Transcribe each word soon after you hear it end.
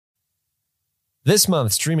This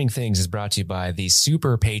month, Streaming Things is brought to you by the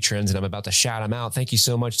super patrons, and I'm about to shout them out. Thank you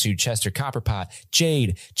so much to Chester Copperpot,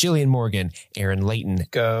 Jade, Jillian Morgan, Aaron Layton,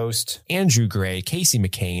 Ghost, Andrew Gray, Casey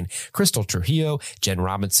McCain, Crystal Trujillo, Jen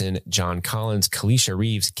Robinson, John Collins, Kalisha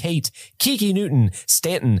Reeves, Kate, Kiki Newton,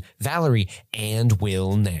 Stanton, Valerie, and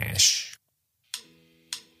Will Nash.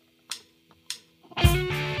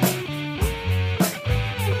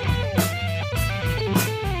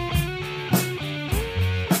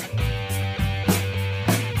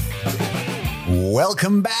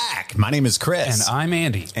 Welcome back. My name is Chris. And I'm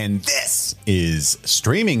Andy. And this is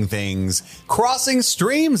Streaming Things Crossing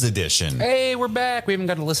Streams Edition. Hey, we're back. We haven't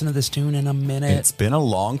got to listen to this tune in a minute. It's been a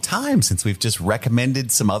long time since we've just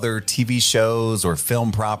recommended some other TV shows or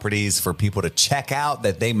film properties for people to check out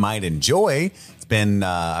that they might enjoy. It's been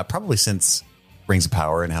probably since Rings of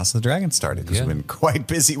Power and House of the Dragon started, because we've been quite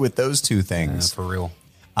busy with those two things. For real.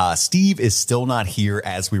 Steve is still not here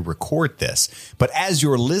as we record this, but as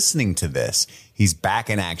you're listening to this, he's back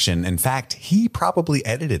in action. In fact, he probably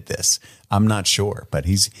edited this. I'm not sure, but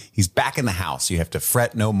he's back in the house. You have to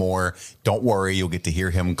fret no more. Don't worry. You'll get to hear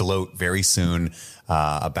him gloat very soon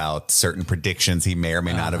about certain predictions he may or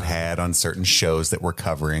may not have had on certain shows that we're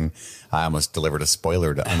covering. I almost delivered a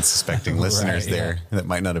spoiler to unsuspecting listeners there that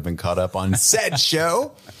might not have been caught up on said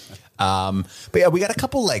show. But yeah, we got a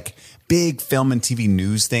couple big film and TV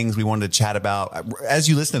news things we wanted to chat about. As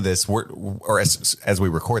you listen to this, as we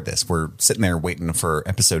record this, we're sitting there waiting for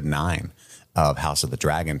episode 9 of House of the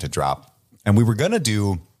Dragon to drop. And we were going to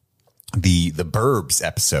do the Burbs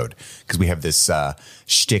episode, because we have this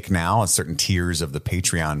shtick now on certain tiers of the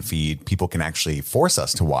Patreon feed. People can actually force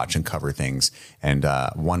us to watch and cover things. And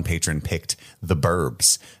one patron picked The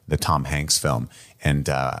Burbs, the Tom Hanks film. And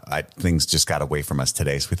things just got away from us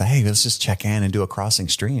today. So we thought, hey, let's just check in and do a Crossing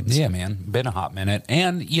Streams. Yeah, man. Been a hot minute.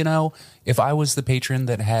 And, if I was the patron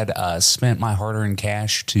that had spent my hard-earned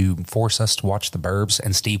cash to force us to watch The Burbs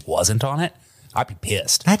and Steve wasn't on it, I'd be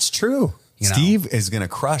pissed. That's true. Steve is going to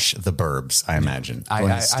crush The Burbs, I imagine. I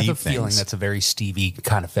have a feeling that's a very Stevie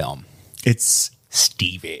kind of film. It's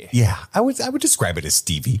Stevie. Yeah, I would describe it as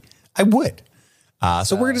Stevie. I would.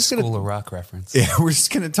 So we're just going to... School of Rock reference. Yeah, we're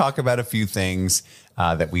just going to talk about a few things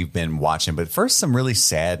that we've been watching. But first, some really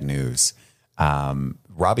sad news.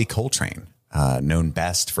 Robbie Coltrane, known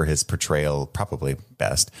best for his portrayal, probably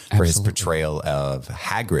best, for his portrayal of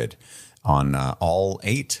Hagrid on all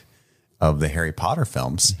 8 of the Harry Potter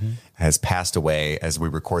films, has passed away. As we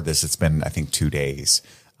record this, it's been, I think, 2 days.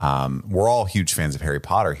 We're all huge fans of Harry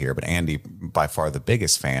Potter here, but Andy, by far the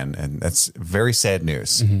biggest fan, and that's very sad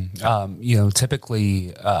news.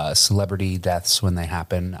 Typically celebrity deaths, when they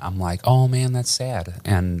happen, I'm like, oh man, that's sad,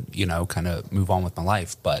 and kind of move on with my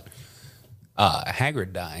life. But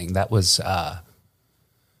Hagrid dying, that was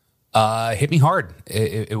hit me hard.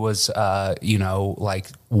 It was like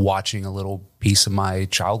watching a little piece of my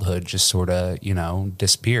childhood just sort of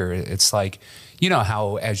disappear. It's like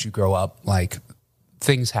how as you grow up,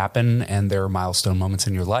 things happen and there are milestone moments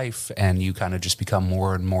in your life, and you kind of just become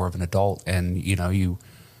more and more of an adult, and you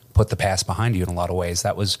put the past behind you in a lot of ways.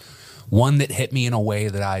 That was one that hit me in a way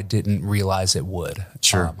that I didn't realize it would.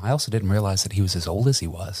 Sure. I also didn't realize that he was as old as he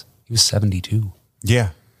was. He was 72. Yeah.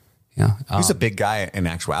 Yeah. He was a big guy in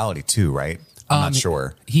actuality too, right? I'm not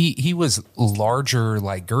sure. He was larger,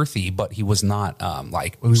 girthy, but he was not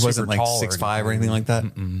he wasn't like 6'5" or anything like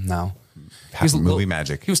that. No. He was movie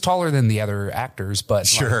magic. He was taller than the other actors, but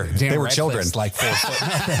sure, they were children. 4 foot.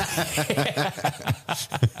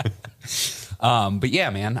 But yeah,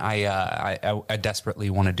 man, I desperately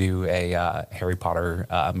want to do a Harry Potter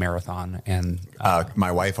marathon, and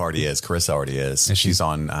my wife already is. Carissa already is. She's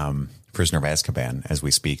on Prisoner of Azkaban as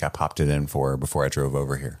we speak. I popped it in for her before I drove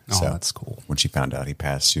over here. Oh, so that's cool. When she found out he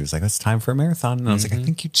passed, she was like, it's time for a marathon. And I was like, I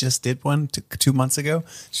think you just did one 2 months ago.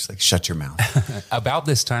 She's like, shut your mouth. About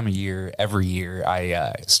this time of year, every year,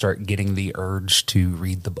 I start getting the urge to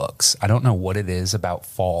read the books. I don't know what it is about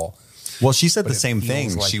fall. Well, she said the same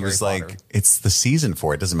thing. She was like, it's the season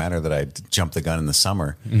for it. It doesn't matter that I jumped the gun in the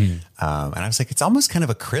summer. And I was like, it's almost kind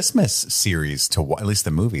of a Christmas series to at least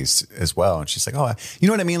the movies as well. And she's like, oh, you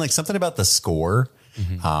know what I mean? Like something about the score.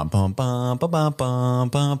 Bum, bum, bum, bum, bum,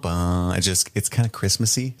 bum, bum. It's kind of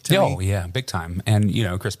Christmassy to me. Oh, yeah, big time. And,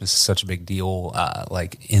 Christmas is such a big deal,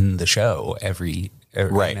 in the show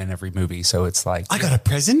right. In every movie. So it's like, I got a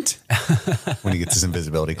present when he gets his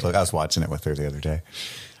invisibility cloak. I was watching it with her the other day.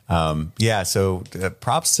 So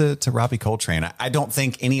props to Robbie Coltrane. I don't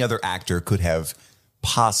think any other actor could have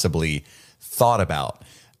possibly thought about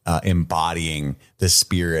embodying the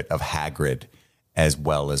spirit of Hagrid as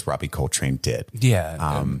well as Robbie Coltrane did.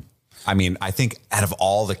 Yeah. I mean, I think out of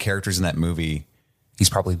all the characters in that movie, he's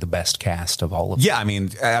probably the best cast of all of them. Yeah, I mean,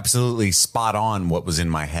 absolutely spot on what was in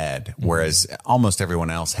my head. Whereas almost everyone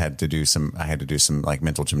else had to do some. I had to do some like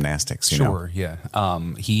mental gymnastics. You know? Yeah.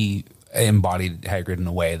 He embodied Hagrid in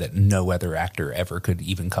a way that no other actor ever could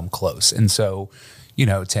even come close. And so,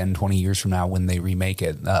 10, 20 years from now, when they remake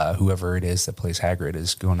it, whoever it is that plays Hagrid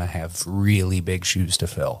is going to have really big shoes to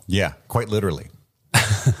fill. Yeah, quite literally,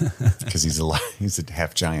 because he's a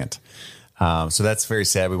half giant. So that's very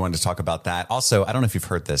sad. We wanted to talk about that. Also, I don't know if you've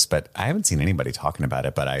heard this, but I haven't seen anybody talking about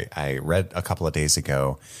it, but I read a couple of days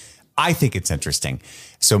ago. I think it's interesting.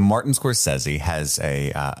 So Martin Scorsese has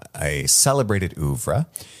a celebrated oeuvre,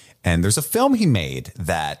 and there's a film he made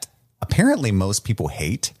that apparently most people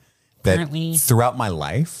hate. Throughout my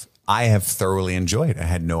life, I have thoroughly enjoyed. I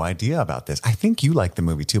had no idea about this. I think you like the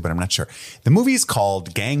movie too, but I'm not sure. The movie is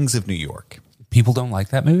called Gangs of New York. People don't like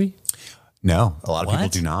that movie? No, a lot of people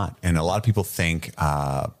do not. And a lot of people think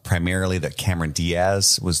primarily that Cameron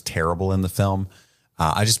Diaz was terrible in the film.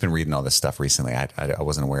 I've just been reading all this stuff recently. I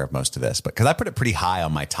wasn't aware of most of this, but because I put it pretty high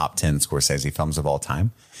on my top 10 Scorsese films of all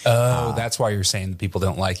time. Oh, that's why you're saying people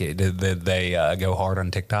don't like it. Did they go hard on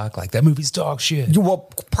TikTok? Like, that movie's dog shit. Well,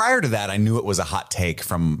 prior to that, I knew it was a hot take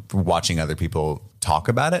from watching other people talk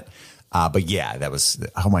about it. But yeah, that was,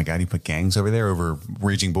 oh my God, you put gangs over there over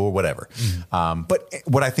Raging Bull, whatever. But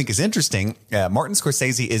what I think is interesting, Martin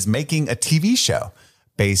Scorsese is making a TV show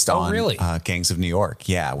based on Gangs of New York.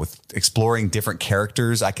 Yeah, with exploring different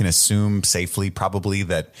characters. I can assume safely probably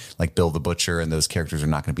that like Bill the Butcher and those characters are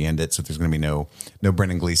not going to be in it. So there's going to be no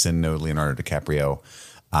Brendan Gleeson, no Leonardo DiCaprio.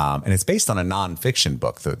 And it's based on a nonfiction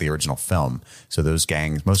book, the original film. So those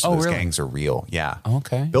gangs, most of those gangs are real. Yeah.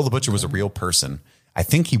 Okay. Bill the Butcher was a real person. I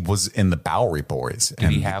think he was in the Bowery Boys.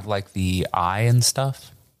 Did he have like the eye and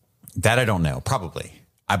stuff? That I don't know. Probably.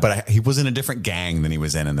 But he was in a different gang than he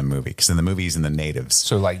was in the movie, because in the movie he's in the natives.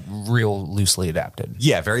 So like real loosely adapted.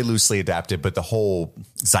 Yeah, very loosely adapted. But the whole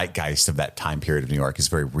zeitgeist of that time period of New York is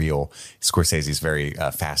very real. Scorsese's very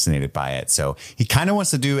fascinated by it. So he kind of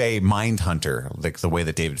wants to do a Mindhunter, like the way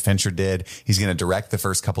that David Fincher did. He's going to direct the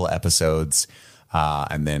first couple of episodes.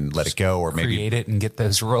 And then let it go, or maybe create it and get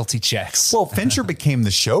those royalty checks. Well, Fincher became the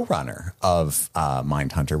showrunner of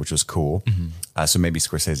Mindhunter, which was cool. So maybe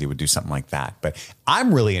Scorsese would do something like that. But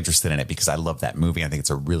I'm really interested in it because I love that movie. I think it's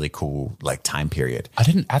a really cool like time period.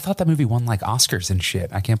 I thought that movie won like Oscars and shit.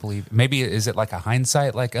 I can't believe. Maybe is it like a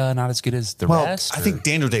hindsight, like not as good as the rest? I think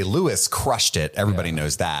Daniel Day-Lewis crushed it. Everybody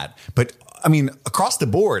knows that. But I mean, across the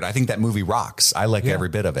board, I think that movie rocks. I like every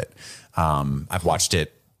bit of it. I've watched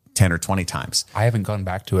it 10 or 20 times. I haven't gone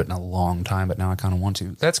back to it in a long time, but now I kind of want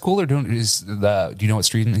to. That's cool. They're doing do you know what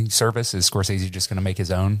streaming service is Scorsese just going to make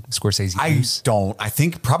his own Scorsese? I don't. I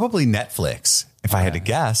think probably Netflix, if I had to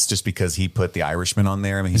guess, just because he put The Irishman on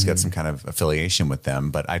there. I mean, he's got some kind of affiliation with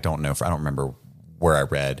them, but I don't know. I don't remember where I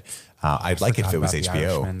read. I'd like it if it was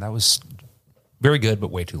HBO. That was very good,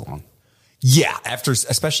 but way too long. Yeah.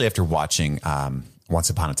 Especially after watching Once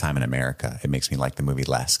Upon a Time in America, it makes me like the movie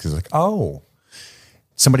less, because like, oh,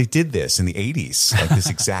 somebody did this in the 80s, like this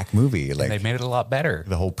exact movie. Like they made it a lot better.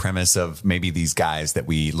 The whole premise of maybe these guys that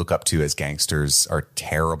we look up to as gangsters are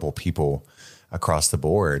terrible people across the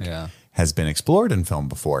board has been explored in film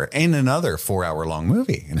before, in another 4-hour-long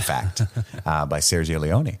movie, in fact, by Sergio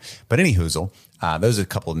Leone. But anywhoozle, those are a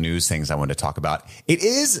couple of news things I wanted to talk about. It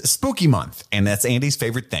is Spooky Month, and that's Andy's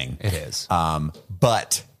favorite thing. It is.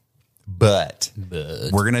 But we're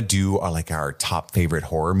going to do our top favorite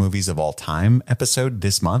horror movies of all time episode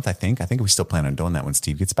this month, I think. I think we still plan on doing that when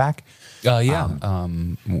Steve gets back. We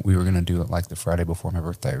were going to do it like the Friday before my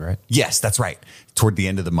birthday, right? Yes, that's right. Toward the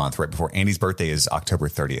end of the month, right before Andy's birthday is October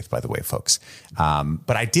 30th, by the way, folks.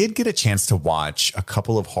 But I did get a chance to watch a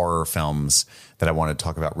couple of horror films that I want to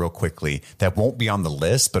talk about real quickly that won't be on the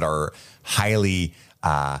list, but are highly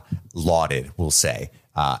lauded, we'll say.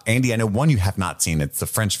 Andy, I know one you have not seen. It's the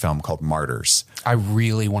French film called Martyrs. I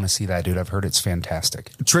really want to see that, dude. I've heard it's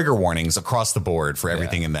fantastic. Trigger warnings across the board for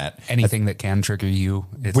everything in that. Anything that can trigger you.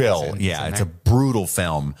 It's a brutal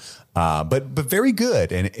film, but very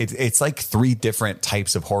good. And it's like 3 different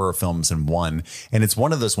types of horror films in one. And it's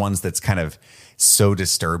one of those ones that's kind of so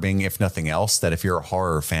disturbing, if nothing else, that if you're a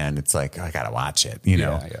horror fan, it's like, I got to watch it, you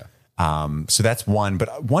know? So that's one.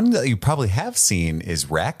 But one that you probably have seen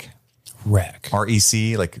is REC.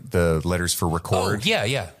 REC, like the letters for record. Oh,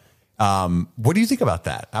 yeah. What do you think about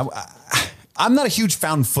that? I'm not a huge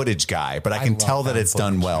found footage guy, but I can tell that it's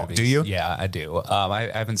done well. Movies. Do you? Yeah, I do.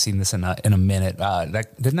 I haven't seen this in a minute.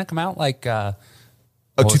 Didn't that come out like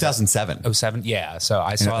Oh, 2007. Oh, 07? Yeah. So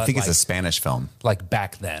I saw I think it's a Spanish film. Like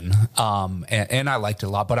back then. And I liked it a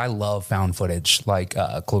lot, but I love found footage. Like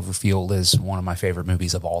Cloverfield is one of my favorite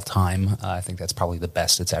movies of all time. I think that's probably the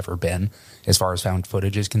best it's ever been as far as found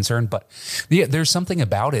footage is concerned. But yeah, there's something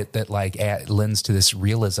about it that like lends to this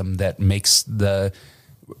realism that makes the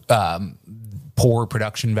poor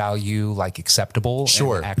production value like acceptable.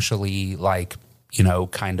 Sure. And actually like, you know,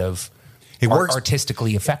 kind of It works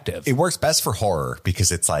artistically effective. It works best for horror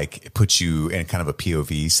because it's like it puts you in kind of a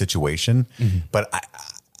POV situation. Mm-hmm. But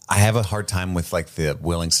I have a hard time with like the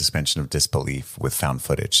willing suspension of disbelief with found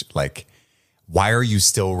footage. Like, why are you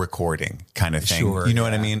still recording kind of thing? Sure, you know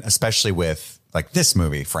what I mean? Especially with like this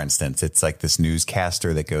movie, for instance, it's like this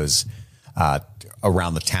newscaster that goes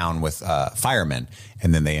around the town with firemen.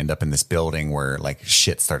 And then they end up in this building where like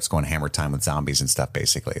shit starts going hammer time with zombies and stuff.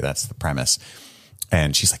 Basically, that's the premise.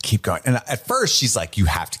 And she's like, keep going. And at first she's like, you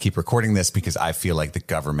have to keep recording this because I feel like the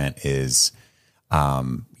government is,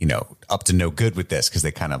 you know, up to no good with this because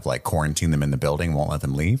they kind of like quarantine them in the building, won't let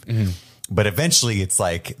them leave. Mm-hmm. But eventually it's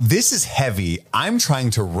like, this is heavy. I'm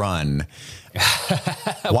trying to run.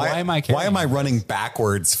 Why am I running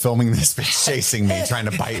backwards, filming this bitch chasing me, trying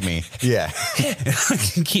to bite me? Yeah.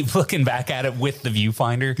 Keep looking back at it with the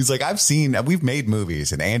viewfinder. He's like, we've made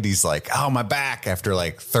movies, and Andy's like, oh, my back after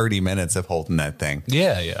like 30 minutes of holding that thing.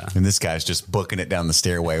 Yeah, yeah. And this guy's just booking it down the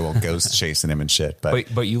stairway while ghosts chasing him and shit.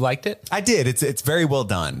 But you liked it? I did. It's very well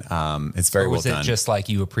done. It's very well done. Was it just like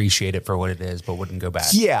you appreciate it for what it is, but wouldn't go back?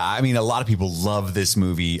 Yeah. I mean, a lot of people love this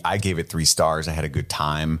movie. I gave it 3 stars. I had a good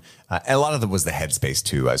time. A lot of it was the headspace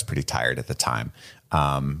too. I was pretty tired at the time.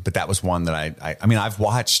 But that was one that I mean, I've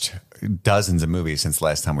watched dozens of movies since the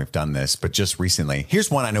last time we've done this, but just recently, here's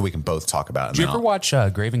one I know we can both talk about. Did you ever watch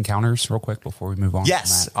Grave Encounters real quick before we move on?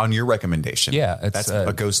 Yes. On your recommendation. Yeah. That's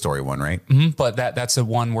a ghost story one, right? Mm-hmm, but that's the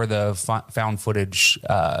one where the found footage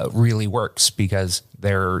really works because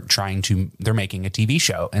they're making a TV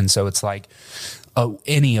show. And so it's like,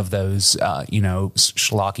 any of those,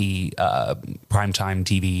 schlocky primetime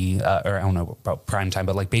TV, or I don't know about primetime,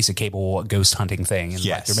 but like basic cable ghost hunting thing. And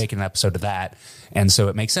like they're making an episode of that. And so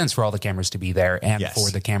it makes sense for all the cameras to be there and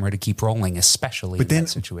for the camera to keep rolling, especially in that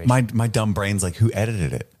situation. My dumb brain's like, who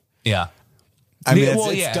edited it? Yeah. I mean,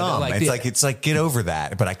 it's dumb. It's like, get over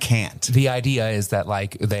that, but I can't. The idea is that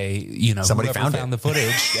like they, somebody found the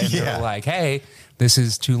footage and they're like, hey, this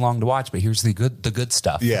is too long to watch, but here's the good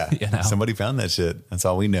stuff. Yeah. Somebody found that shit. That's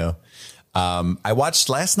all we know. I watched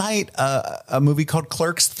last night a movie called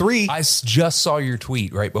Clerks 3. I just saw your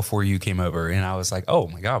tweet right before you came over and I was like, oh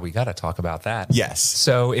my God, we got to talk about that. Yes.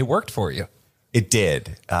 So it worked for you. It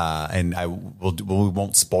did. And we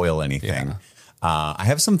won't spoil anything. Yeah. I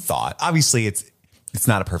have some thought. Obviously it's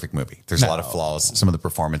not a perfect movie. There's a lot of flaws. Some of the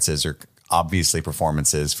performances are obviously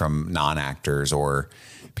performances from non-actors or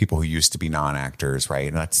people who used to be non-actors, right?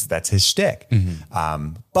 And that's his shtick.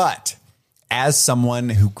 Mm-hmm. But as someone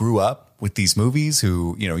who grew up with these movies,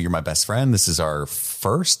 who, you're my best friend, this is our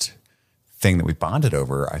first thing that we bonded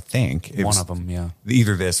over, I think. One of them, yeah.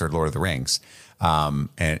 Either this or Lord of the Rings. And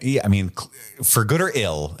yeah, I mean, for good or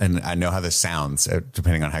ill, and I know how this sounds,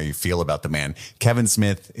 depending on how you feel about the man, Kevin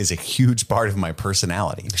Smith is a huge part of my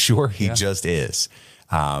personality. Sure. He just is.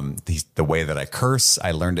 The way that I curse,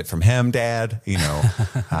 I learned it from him, Dad,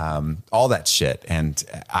 all that shit. And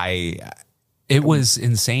it was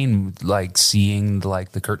insane, like seeing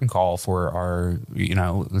like the curtain call for our,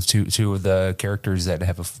 two of the characters that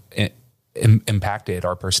have impacted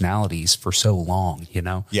our personalities for so long,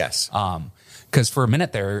 Yes. Because for a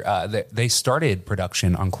minute there, they started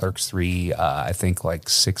production on Clerks 3, I think like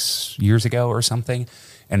 6 years ago or something.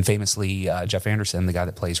 And famously, Jeff Anderson, the guy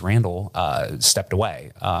that plays Randall, stepped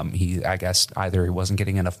away. I guess either he wasn't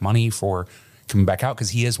getting enough money for coming back out,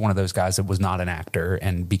 because he is one of those guys that was not an actor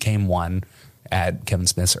and became one at Kevin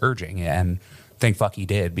Smith's urging. And thank fuck he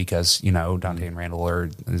did, because, Dante and Randall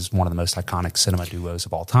is one of the most iconic cinema duos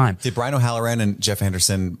of all time. Did Brian O'Halloran and Jeff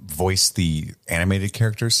Anderson voice the animated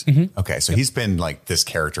characters? Mm-hmm. Okay, so he's been like this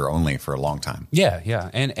character only for a long time. Yeah.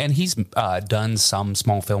 And he's done some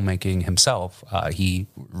small filmmaking himself. He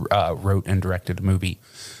wrote and directed a movie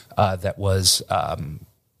that was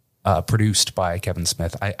produced by Kevin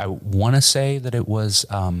Smith. I want to say that it was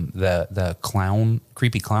the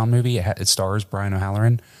creepy clown movie. It stars Brian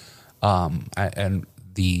O'Halloran. And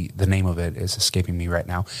the name of it is escaping me right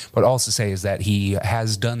now. But all to say is that he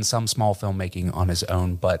has done some small filmmaking on his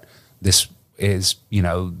own, but this is,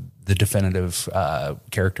 the definitive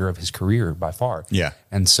character of his career by far. Yeah.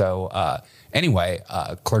 And so anyway,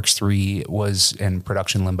 Clerks 3 was in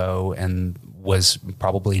production limbo and was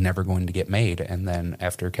probably never going to get made. And then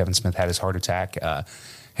after Kevin Smith had his heart attack,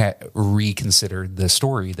 reconsidered the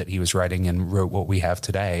story that he was writing and wrote what we have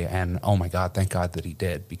today. And oh my God, thank God that he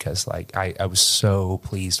did, because like I was so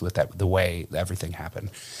pleased with that, the way everything happened.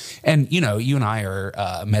 And you know, you and I are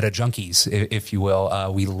meta junkies, if you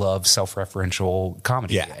will. We love self-referential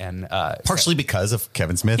comedy, and partially because of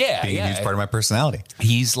Kevin Smith being a huge part of my personality.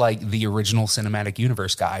 He's like the original cinematic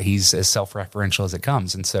universe guy. He's as self-referential as it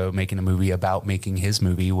comes, and so making a movie about making his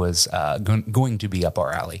movie was going to be up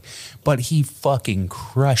our alley. But he fucking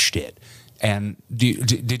crushed it. And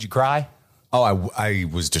did you cry? Oh, I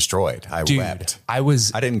was destroyed. I wept. I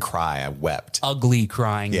didn't cry. I wept. Ugly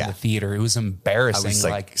crying in the theater. It was embarrassing. I was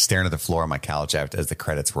like staring at the floor on my couch as the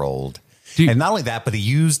credits rolled. Dude. And not only that, but he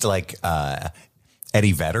used like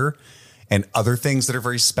Eddie Vedder and other things that are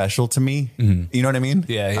very special to me. Mm-hmm. You know what I mean?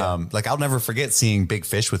 Yeah. Like I'll never forget seeing Big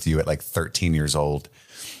Fish with you at like 13 years old,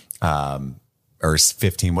 or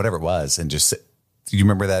 15, whatever it was. And just, do you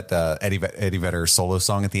remember that Eddie Vedder solo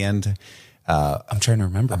song at the end? I'm trying to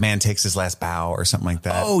remember. A man takes his last bow or something like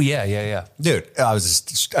that. Oh yeah. Dude,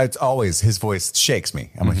 it's always, his voice shakes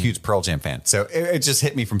me. I'm a huge Pearl Jam fan. So it just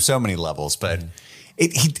hit me from so many levels, but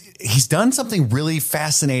he's done something really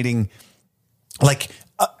fascinating. Like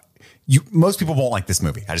most people won't like this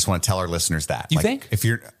movie. I just want to tell our listeners that. You think?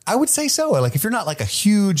 I would say so. Like if you're not like a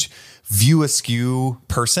huge View Askew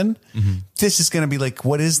person, this is going to be like,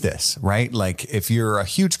 what is this? Right? Like if you're a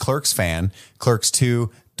huge Clerks fan, Clerks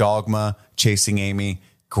 2, Dogma, Chasing Amy,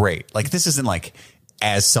 great. Like this isn't like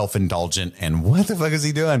as self-indulgent and what the fuck is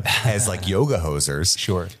he doing as like Yoga Hosers.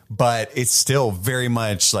 Sure. But it's still very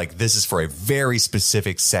much like this is for a very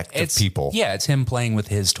specific sect of people. Yeah, it's him playing with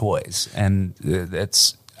his toys. And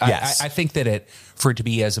it's... Yes. I think that for it to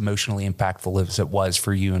be as emotionally impactful as it was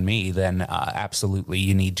for you and me, then absolutely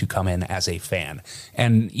you need to come in as a fan.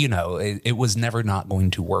 And, you know, it was never not going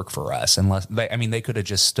to work for us unless they could have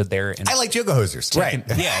just stood there and I like Yoga Hosers. Right.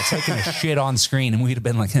 Yeah, taking a shit on screen and we'd have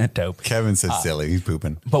been like, dope. Kevin said silly. He's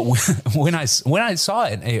pooping. But when I saw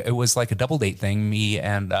it, it was like a double date thing. Me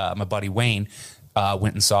and my buddy Wayne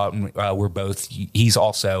went and saw it, and he's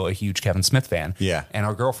also a huge Kevin Smith fan. Yeah. And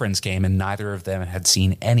our girlfriends came, and neither of them had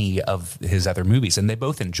seen any of his other movies, and they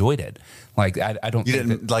both enjoyed it. Like, I don't You think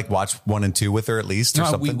didn't like watch 1 and 2 with her at least or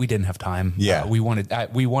something? we didn't have time. Yeah. We wanted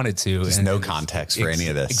to. Just no context for any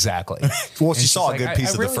of this. Exactly. Well, she saw a good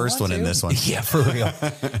piece of really the first one in this one. Yeah, for real.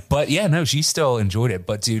 But yeah, no, she still enjoyed it.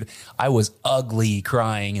 But dude, I was ugly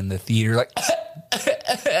crying in the theater, like,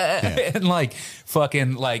 and like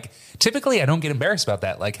fucking like. Typically, I don't get embarrassed about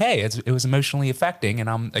that. Like, hey, it was emotionally affecting, and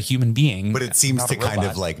I'm a human being. But it seems to kind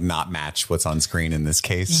of like not match what's on screen in this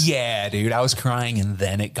case. Yeah, dude, I was crying, and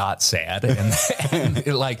then it got sad, and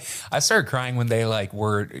it, like I started crying when they like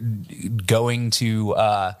were going to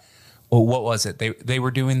what was it? They were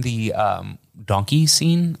doing the donkey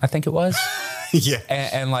scene, I think it was. Yeah,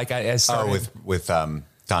 and like I started with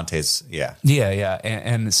Dante's, yeah.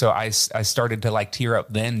 And so I started to like tear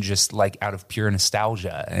up then, just like out of pure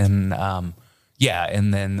nostalgia. And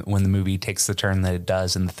and then when the movie takes the turn that it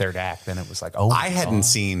does in the third act, then it was like, I hadn't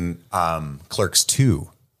seen Clerks 2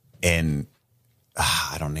 in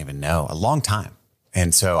I don't even know, a long time.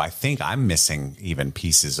 And so I think I'm missing even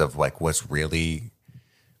pieces of like what's really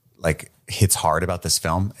like hits hard about this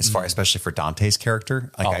film, as far, especially for Dante's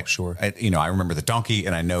character. Like sure. I remember the donkey,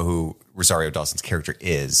 and I know who Rosario Dawson's character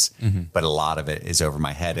is, but a lot of it is over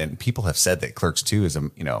my head. And people have said that Clerks 2 is a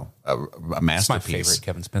masterpiece. It's my favorite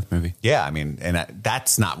Kevin Smith movie. Yeah, I mean, and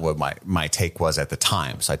that's not what my take was at the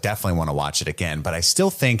time. So I definitely want to watch it again. But I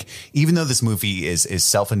still think, even though this movie is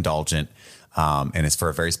self-indulgent, and it's for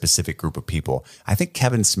a very specific group of people, I think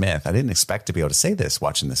Kevin Smith, I didn't expect to be able to say this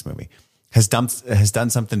watching this movie, has done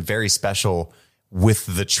something very special with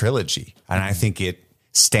the trilogy. And I think it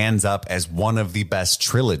stands up as one of the best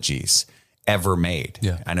trilogies ever made.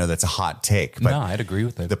 Yeah. I know that's a hot take, but no, I'd agree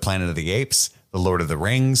with it. The Planet of the Apes, The Lord of the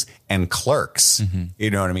Rings, and Clerks, you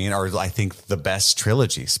know what I mean, are, I think, the best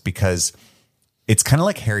trilogies, because it's kind of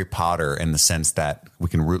like Harry Potter in the sense that we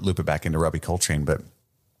can loop it back into Robbie Coltrane, but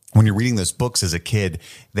when you're reading those books as a kid,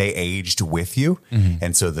 they aged with you.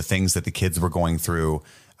 And so the things that the kids were going through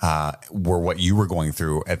were what you were going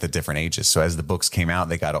through at the different ages. So as the books came out,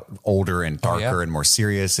 they got older and darker and more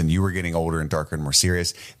serious, and you were getting older and darker and more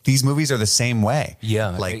serious. These movies are the same way. Yeah,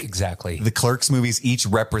 like exactly. The Clerks movies each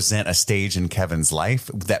represent a stage in Kevin's life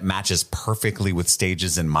that matches perfectly with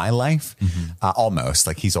stages in my life. Almost,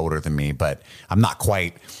 like he's older than me, but I'm not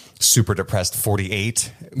quite super depressed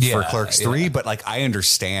 48 for Clerks 3, but like I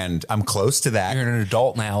understand, I'm close to that. You're an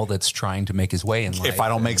adult now that's trying to make his way in life. If I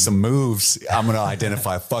don't make some moves, I'm going to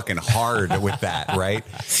identify fucking hard with that, right?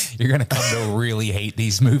 You're going to come to really hate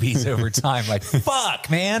these movies over time. Like, fuck,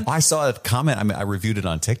 man. I saw a comment. I mean, I reviewed it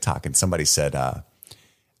on TikTok and somebody said,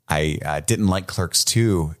 I didn't like Clerks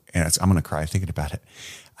 2. And I'm going to cry thinking about it.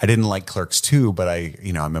 I didn't like Clerks 2, but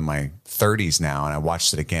I'm in my 30s now and I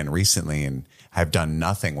watched it again recently and I've done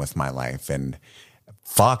nothing with my life, and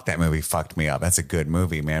fuck, that movie fucked me up. That's a good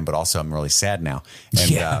movie, man. But also I'm really sad now.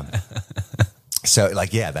 And so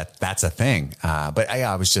like, yeah, that's a thing. But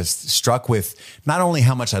I was just struck with not only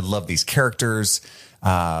how much I love these characters,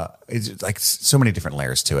 it's like so many different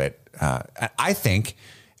layers to it. I think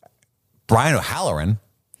Brian O'Halloran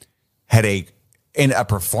had a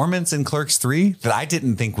performance in Clerks 3 that I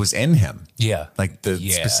didn't think was in him. Yeah. Like the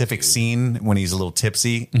specific scene when he's a little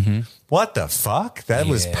tipsy. Mm-hmm. What the fuck? That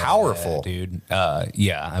was powerful. Dude. I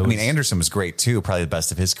mean, Anderson was great too. Probably the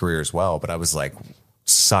best of his career as well. But I was like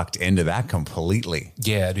sucked into that completely.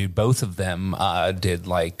 Yeah, dude. Both of them did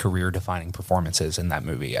like career defining performances in that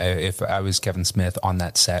movie. If I was Kevin Smith on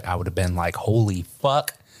that set, I would have been like, holy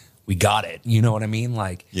fuck, we got it. You know what I mean?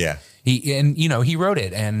 Like, yeah. He wrote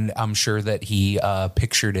it, and I'm sure that he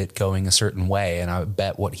pictured it going a certain way, and I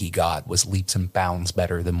bet what he got was leaps and bounds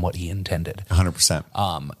better than what he intended.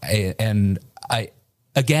 100%. And I,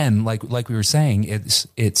 again, like we were saying,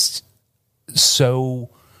 it's so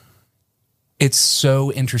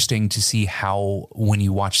interesting to see how when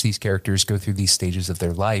you watch these characters go through these stages of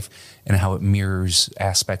their life and how it mirrors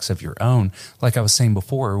aspects of your own. Like I was saying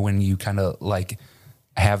before, when you kind of like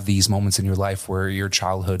have these moments in your life where your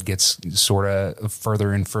childhood gets sort of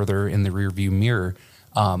further and further in the rearview mirror.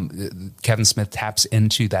 Kevin Smith taps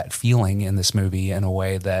into that feeling in this movie in a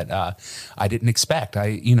way that I didn't expect.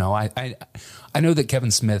 I know that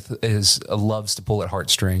Kevin Smith loves to pull at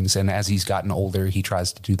heartstrings, and as he's gotten older, he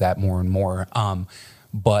tries to do that more and more.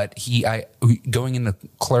 But going into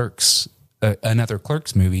Clerks, another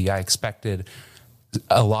Clerks movie, I expected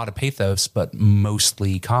a lot of pathos, but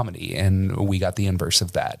mostly comedy. And we got the inverse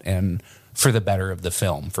of that, and for the better of the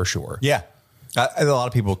film, for sure. Yeah. A lot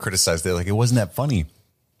of people criticized it. Like, it wasn't that funny.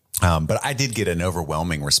 But I did get an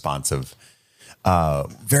overwhelming response of,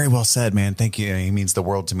 very well said, man. Thank you. He means the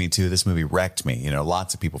world to me too. This movie wrecked me.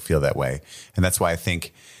 Lots of people feel that way. And that's why I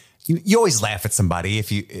think you always laugh at somebody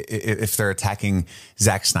if they're attacking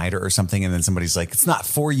Zack Snyder or something. And then somebody's like, it's not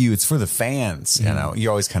for you, it's for the fans. Mm-hmm. You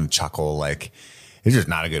always kind of chuckle like, it's just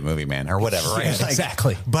not a good movie, man, or whatever, right? Yeah,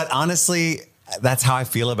 exactly. But honestly, that's how I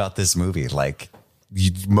feel about this movie. Like,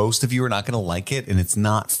 most of you are not going to like it, and it's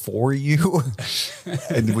not for you.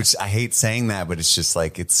 Which I hate saying that, but it's just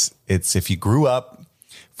like it's if you grew up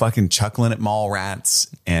fucking chuckling at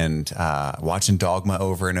Mallrats and watching Dogma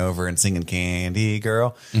over and over and singing Candy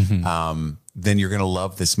Girl, mm-hmm. Then you're going to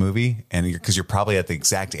love this movie, and because you're probably at the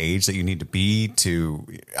exact age that you need to be to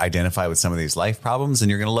identify with some of these life problems, and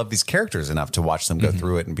you're going to love these characters enough to watch them go mm-hmm.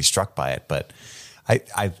 through it and be struck by it. But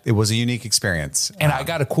it was a unique experience. And I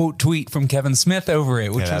got a quote tweet from Kevin Smith over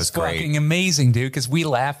it, which was fucking amazing, dude, because we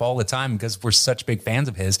laugh all the time because we're such big fans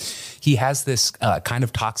of his. He has this kind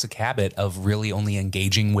of toxic habit of really only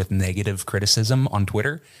engaging with negative criticism on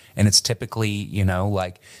Twitter. And it's typically,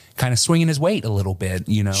 like kind of swinging his weight a little bit,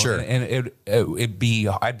 Sure. And I'd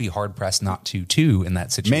be hard pressed not to in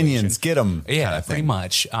that situation. Minions, get them. Yeah, kind of pretty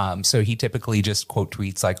much. So he typically just quote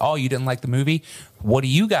tweets like, "Oh, you didn't like the movie? What do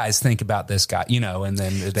you guys think about this guy?" And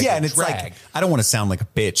then and it's like, I don't want to sound like a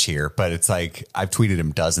bitch here, but it's like I've tweeted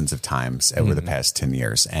him dozens of times over the past 10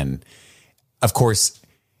 years, and of course,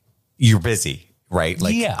 you're busy. Right.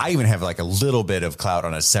 Like, I even have like a little bit of clout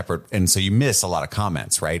on a separate. And so you miss a lot of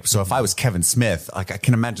comments. Right. So if I was Kevin Smith, like, I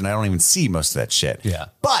can imagine I don't even see most of that shit. Yeah.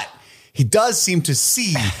 But he does seem to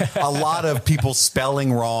see a lot of people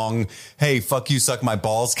spelling wrong. Hey, fuck you, suck my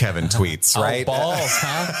balls, Kevin tweets. Right. Oh, balls,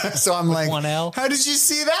 huh? So I'm like, 1L. How did you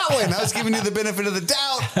see that one? I was giving you the benefit of the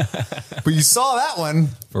doubt, but you saw that one.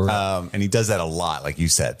 And he does that a lot, like you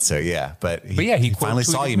said. So yeah, but he finally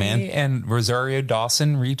saw you, man. And Rosario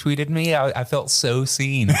Dawson retweeted me. I felt so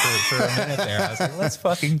seen for a minute there. I was like, let's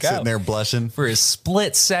fucking go. Sitting there blushing. For a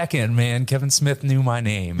split second, man, Kevin Smith knew my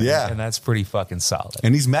name. Yeah. And that's pretty fucking solid.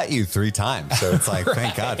 And he's met you 3 times. So it's like,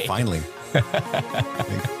 thank God, finally.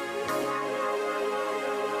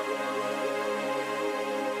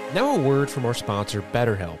 Now a word from our sponsor,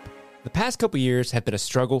 BetterHelp. The past couple years have been a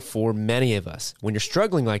struggle for many of us. When you're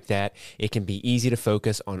struggling like that, it can be easy to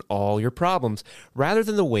focus on all your problems rather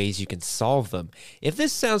than the ways you can solve them. If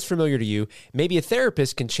this sounds familiar to you, maybe a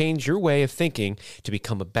therapist can change your way of thinking to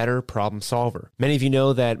become a better problem solver. Many of you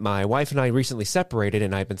know that my wife and I recently separated,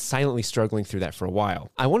 and I've been silently struggling through that for a while.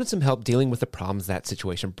 I wanted some help dealing with the problems that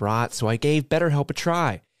situation brought, so I gave BetterHelp a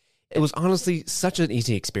try. It was honestly such an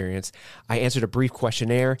easy experience. I answered a brief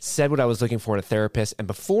questionnaire, said what I was looking for in a therapist, and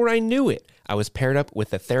before I knew it, I was paired up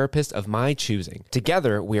with a therapist of my choosing.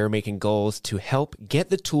 Together, we are making goals to help get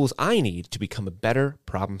the tools I need to become a better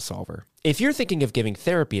problem solver. If you're thinking of giving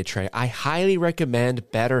therapy a try, I highly recommend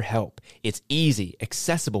BetterHelp. It's easy,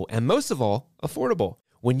 accessible, and most of all, affordable.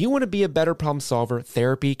 When you want to be a better problem solver,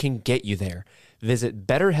 therapy can get you there. Visit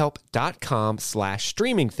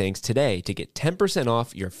betterhelp.com/streamingthings today to get 10%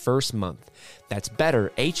 off your first month. That's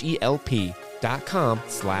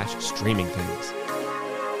betterhelp.com/streamingthings.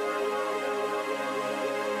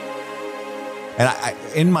 And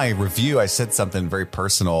in my review, I said something very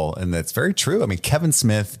personal, and that's very true. I mean, Kevin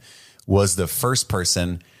Smith was the first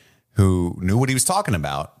person who knew what he was talking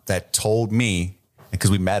about that told me, because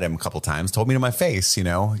we met him a couple of times, told me to my face, you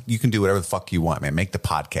know, you can do whatever the fuck you want, man. Make the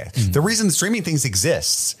podcast. Mm-hmm. The reason Streaming Things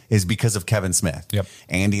exists is because of Kevin Smith. Yep.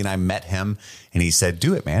 Andy and I met him, and he said,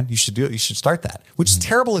 do it, man. You should do it. You should start that, which is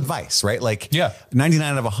terrible advice, right? Like 99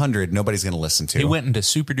 out of 100, nobody's going to listen to. He went into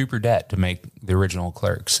super duper debt to make the original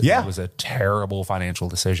Clerks. Yeah. It was a terrible financial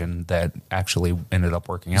decision that actually ended up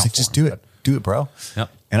working out. Like, just do it. Do it, bro. Yep.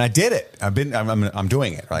 And I did it. I'm doing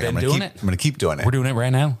it. Like, I'm going to keep doing it. We're doing it right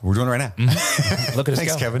now. We're doing it right now. Mm-hmm. Look at us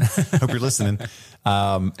Thanks, go. Kevin. Hope you're listening.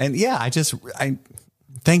 And yeah, I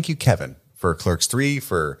thank you, Kevin, for Clerks 3,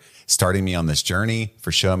 for starting me on this journey,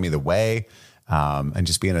 for showing me the way, and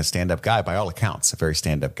just being a stand-up guy, by all accounts, a very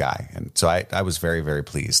stand-up guy. And so I was very, very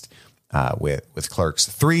pleased with Clerks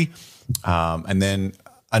 3. And then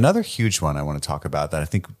another huge one I want to talk about that I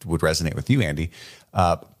think would resonate with you, Andy.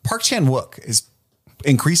 Park Chan-wook is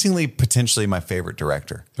increasingly potentially my favorite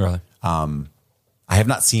director. Really? I have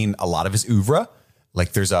not seen a lot of his oeuvre.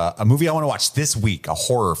 Like, there's a movie I want to watch this week, a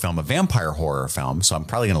horror film, a vampire horror film. So I'm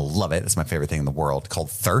probably going to love it. It's my favorite thing in the world, called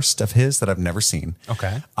Thirst, of his, that I've never seen.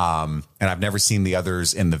 Okay. And I've never seen the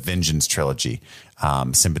others in the Vengeance trilogy,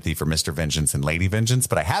 Sympathy for Mr. Vengeance and Lady Vengeance.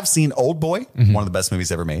 But I have seen Old Boy, one of the best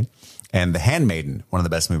movies ever made, and The Handmaiden, one of the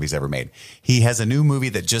best movies ever made. He has a new movie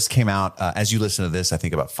that just came out, as you listen to this, I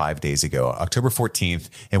think about 5 days ago, October 14th.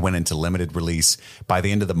 It went into limited release. By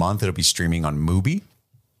the end of the month, it'll be streaming on Mubi.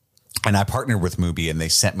 And I partnered with Mubi, and they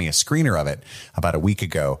sent me a screener of it about a week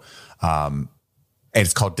ago. And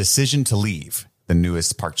it's called Decision to Leave, the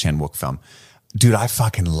newest Park Chan-wook film. Dude, I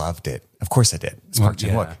fucking loved it. Of course I did. It's Park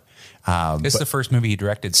Chan-wook. It's the first movie he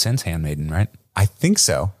directed since Handmaiden, right? I think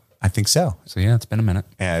so. So yeah, it's been a minute.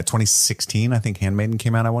 2016, I think Handmaiden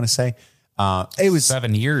came out, I want to say. It was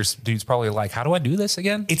 7 years. Dude's probably like, how do I do this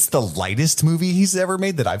again? It's the lightest movie he's ever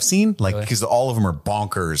made that I've seen. Like, because all of them are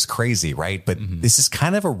bonkers crazy, right? But this is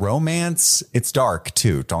kind of a romance. It's dark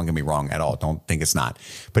too. Don't get me wrong at all. Don't think it's not.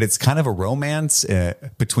 But it's kind of a romance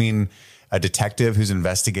between a detective who's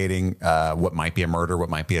investigating what might be a murder, what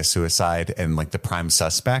might be a suicide, and like the prime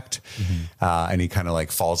suspect. And he kind of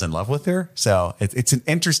like falls in love with her. So it's an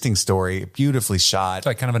interesting story, beautifully shot. It's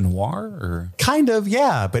like kind of a noir, or kind of,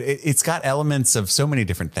 yeah. But it's got elements of so many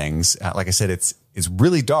different things. Like I said, it's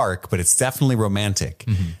really dark, but it's definitely romantic.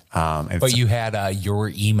 But you had your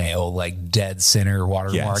email like dead center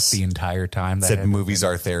watermarked the entire time. That said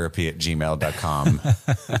moviesaretherapy@gmail.com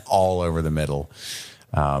all over the middle.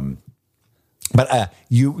 But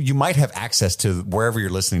you might have access to, wherever you're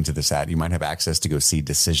listening to this at, you might have access to go see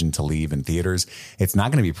Decision to Leave in theaters. It's not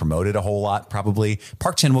going to be promoted a whole lot, probably.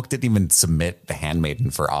 Park Chan-wook didn't even submit The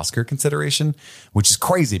Handmaiden for Oscar consideration, which is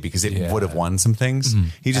crazy because it would have won some things.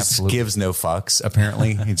 He just gives no fucks,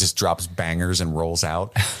 apparently. He just drops bangers and rolls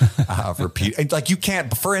out. Repeat. Like, you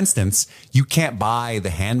can't, for instance, you can't buy The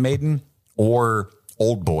Handmaiden or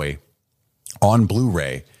Old Boy on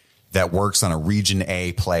Blu-ray that works on a Region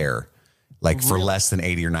A player. Like for less than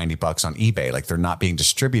 80 or 90 bucks on eBay. Like, they're not being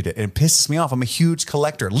distributed. And it pisses me off. I'm a huge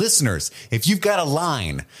collector. Listeners, if you've got a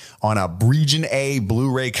line on a Region A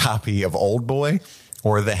Blu-ray copy of Old Boy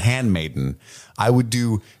or The Handmaiden, I would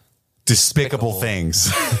do despicable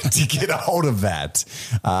things to get a hold of that.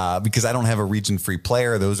 Because I don't have a region free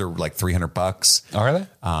player. Those are like $300. Are they?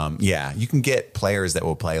 Yeah. You can get players that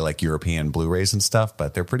will play like European Blu-rays and stuff,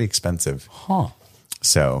 but they're pretty expensive. Huh.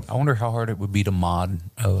 So I wonder how hard it would be to mod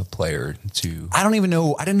a player to. I don't even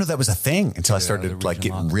know. I didn't know that was a thing until I started like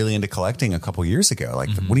getting really into collecting a couple years ago. Like,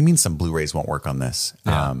 what do you mean some Blu-rays won't work on this?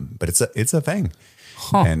 Yeah. But it's a thing.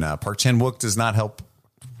 And Park Chan-wook does not help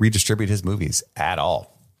redistribute his movies at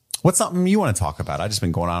all. What's something you want to talk about? I've just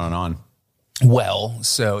been going on and on. Well,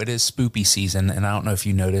 so it is spoopy season, and I don't know if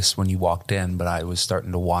you noticed when you walked in, but I was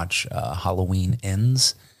starting to watch Halloween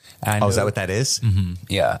Ends. Oh, is that what that is? Mm-hmm.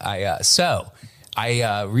 Yeah.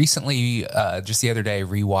 I recently, just the other day,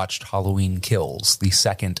 rewatched Halloween Kills, the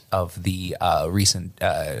second of the recent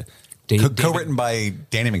co-written by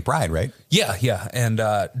Danny McBride, right? Yeah. And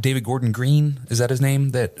David Gordon Green, is that his name?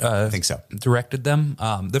 That I think so. Directed them.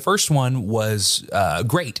 The first one was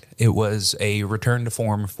great. It was a return to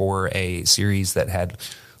form for a series that had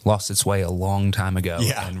lost its way a long time ago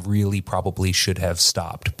and really probably should have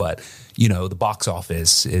stopped. But, the box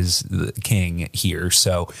office is the king here.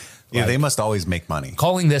 So yeah, they must always make money.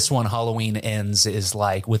 Calling this one Halloween Ends is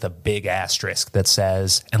like with a big asterisk that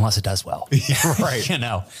says, unless it does well. Right.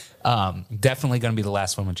 Definitely going to be the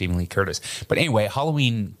last one with Jamie Lee Curtis. But anyway,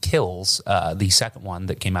 Halloween Kills, the second one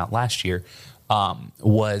that came out last year,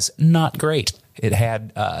 was not great. It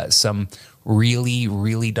had some really,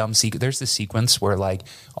 really dumb sequence. There's this sequence where like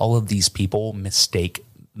all of these people mistake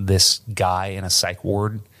this guy in a psych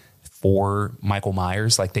ward for Michael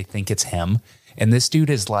Myers. Like they think it's him. And this dude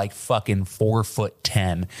is like fucking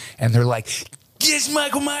 4'10", and they're like, "Yes,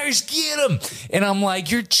 Michael Myers, get him!" And I'm like,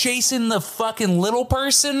 "You're chasing the fucking little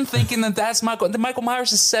person, thinking that that's Michael. Michael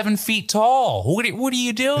Myers is 7 feet tall. What are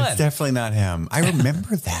you doing?" It's definitely not him. I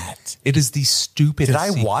remember that. It is the stupidest.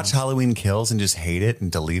 Did I watch Halloween Kills and just hate it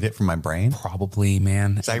and delete it from my brain? Probably,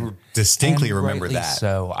 man. I distinctly remember that.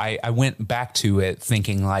 So I went back to it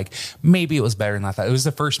thinking like maybe it was better than I thought. It was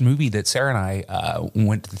the first movie that Sarah and I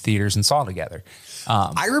went to the theaters and saw together.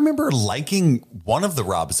 I remember liking one of the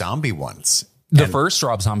Rob Zombie ones. The first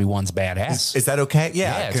Rob Zombie one's badass. Is that okay?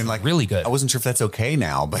 Yeah, it's really good. I wasn't sure if that's okay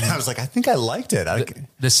now, but I was like, I think I liked it.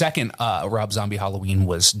 The second Rob Zombie Halloween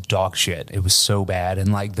was dog shit. It was so bad.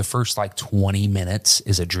 And like the first like 20 minutes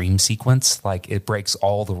is a dream sequence. Like it breaks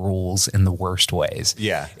all the rules in the worst ways.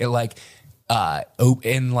 Yeah. It like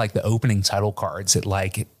in like the opening title cards, it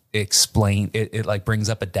like it like brings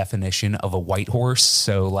up a definition of a white horse.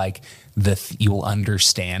 So like you'll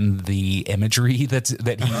understand the imagery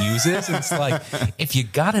that he uses. It's like, if you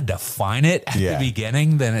got to define it at the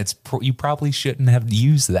beginning, then you probably shouldn't have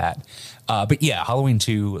used that. But yeah, Halloween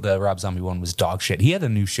 2, the Rob Zombie one was dog shit. He had a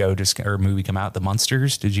new show or movie come out, The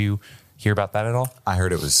Munsters. Did you hear about that at all? I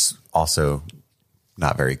heard it was also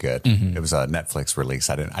not very good. Mm-hmm. It was a Netflix release.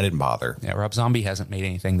 I didn't bother. Yeah, Rob Zombie hasn't made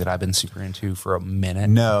anything that I've been super into for a minute.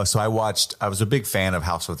 No, so I was a big fan of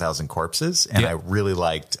House of a Thousand Corpses, and I really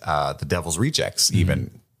liked The Devil's Rejects, even,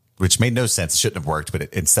 which made no sense. It shouldn't have worked,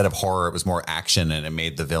 but instead of horror, it was more action, and it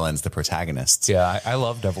made the villains the protagonists. Yeah, I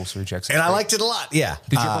love Devil's Rejects. And I liked it a lot, yeah.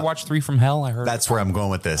 Did you ever watch 3 from Hell? I heard that's where I'm going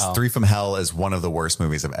with this. 3 from Hell is one of the worst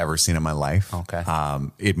movies I've ever seen in my life. Okay.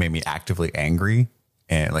 It made me actively angry.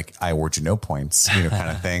 And like, I award you no points, kind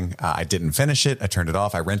of thing. I didn't finish it. I turned it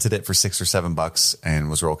off. I rented it for $6 or $7 and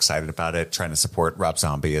was real excited about it. Trying to support Rob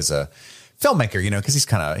Zombie as a filmmaker, because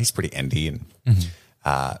he's pretty indie. And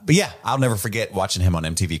but yeah, I'll never forget watching him on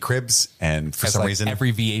MTV Cribs. And for some reason,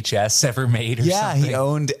 every VHS ever made. Or something. He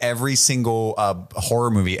owned every single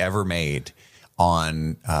horror movie ever made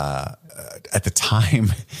on at the time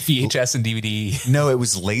VHS and DVD. No, it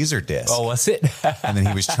was Laserdisc. Oh, was it? And then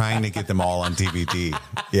he was trying to get them all on DVD.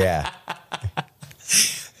 Yeah.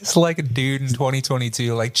 It's like a dude in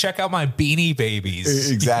 2022, like, check out my Beanie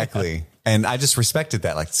Babies. Exactly. And I just respected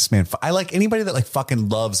that. Like, this man, I like anybody that like fucking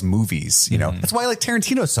loves movies, That's why I like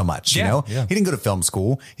Tarantino so much, Yeah. He didn't go to film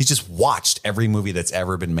school. He's just watched every movie that's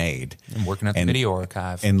ever been made. And working at the video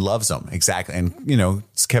archive. And loves them. Exactly. And,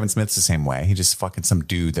 Kevin Smith's the same way. He's just fucking some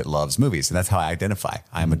dude that loves movies. And that's how I identify.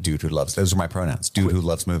 I'm a dude who loves, those are my pronouns. Dude who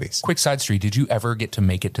loves movies. Quick side street. Did you ever get to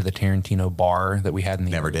make it to the Tarantino bar that we had in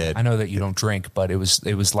the Never did. I know that you don't drink, but it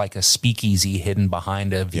was like a speakeasy hidden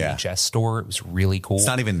behind a VHS store. It was really cool. It's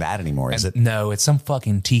not even that anymore, is it? No, it's some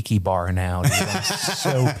fucking tiki bar now. Dude. I'm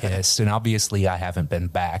so pissed. And obviously I haven't been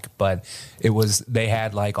back, but they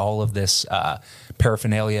had like all of this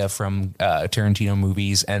paraphernalia from Tarantino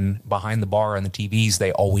movies, and behind the bar on the TVs,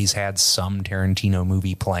 they always had some Tarantino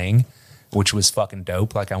movie playing, which was fucking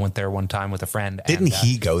dope. Like I went there one time with a friend. Didn't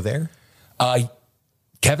he go there?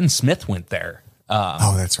 Kevin Smith went there.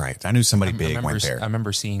 Oh, that's right. I knew somebody big went there. I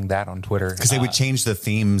remember seeing that on Twitter. Because they would change the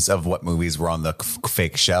themes of what movies were on the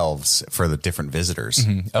fake shelves for the different visitors.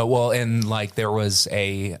 Mm-hmm. Well, and like there was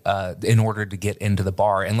in order to get into the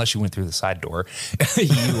bar, unless you went through the side door,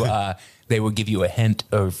 they would give you a hint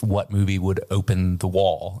of what movie would open the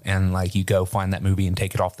wall. And like you go find that movie and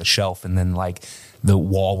take it off the shelf. And then like the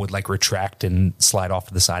wall would like retract and slide off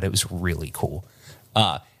to the side. It was really cool.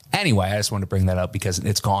 Anyway, I just wanted to bring that up because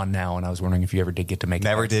it's gone now, and I was wondering if you ever did get to make it.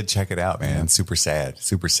 Never did check it out, man. Yeah. Super sad,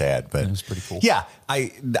 but it was pretty cool. Yeah,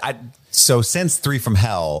 so since 3 from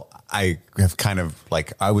Hell, I have kind of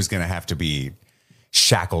like I was going to have to be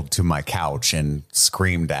shackled to my couch and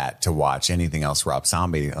screamed at to watch anything else Rob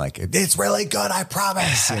Zombie. Like, it's really good, I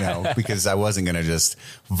promise, because I wasn't going to just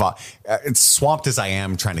it's swamped as I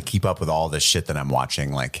am trying to keep up with all this shit that I'm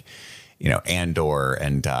watching. Like, Andor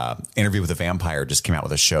and Interview with a Vampire just came out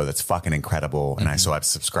with a show that's fucking incredible. And so I've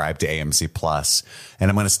subscribed to AMC Plus, and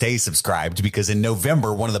I'm going to stay subscribed because in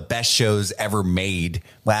November, one of the best shows ever made.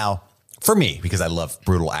 Wow. For me, because I love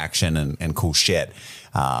brutal action and cool shit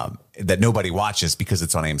that nobody watches because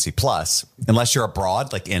it's on AMC Plus. Unless you're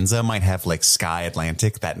abroad, like Enza might have like Sky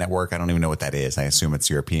Atlantic, that network. I don't even know what that is. I assume it's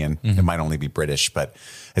European. It might only be British, but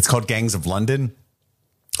it's called Gangs of London.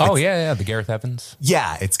 Oh, yeah. The Gareth Evans.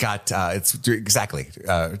 Yeah, it's got, it's exactly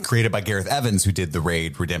created by Gareth Evans, who did The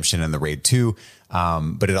Raid Redemption and The Raid 2.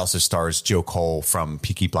 But it also stars Joe Cole from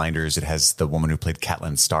Peaky Blinders. It has the woman who played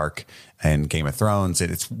Catelyn Stark in Game of Thrones.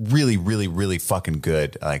 It's really, really, really fucking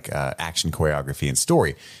good, like action choreography and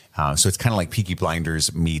story. So it's kind of like Peaky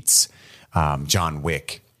Blinders meets John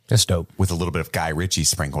Wick. That's dope. With a little bit of Guy Ritchie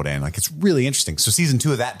sprinkled in. Like, it's really interesting. So season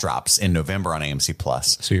 2 of that drops in November on AMC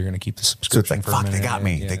Plus. So you're going to keep the subscription. So it's like, fuck, they got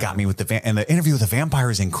me. Yeah. They got me with and the Interview with the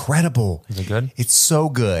Vampire is incredible. Is it good? It's so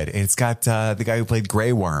good. And it's got the guy who played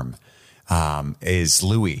Grey Worm is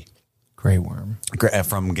Louis. Grey Worm.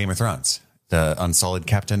 From Game of Thrones. The Unsullied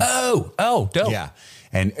Captain. Oh, dope. Yeah.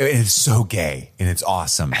 And it's so gay and it's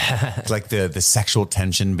awesome. Like the sexual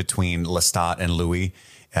tension between Lestat and Louis.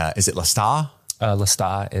 Is it Lestat?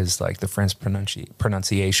 Lestat is like the French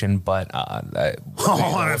pronunciation, but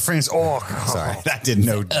French. Oh, sorry, that didn't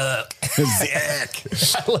know. I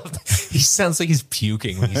love that. He sounds like he's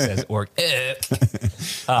puking when he says "orc." Yeah,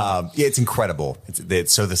 it's incredible.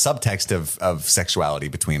 So the subtext of sexuality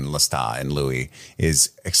between Lestat and Louis is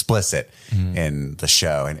explicit in the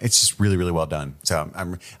show, and it's just really, really well done. So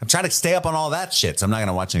I'm trying to stay up on all that shit. So I'm not going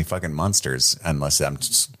to watch any fucking monsters unless I'm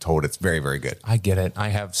just told it's very, very good. I get it. I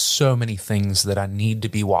have so many things that I need to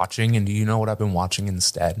be watching, and do you know what I've been watching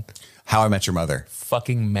instead? How I Met Your Mother.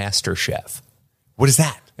 Fucking MasterChef. What is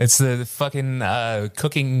that? It's the fucking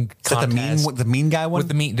cooking contest. The mean guy one? With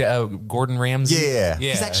the mean Gordon Ramsay? Yeah.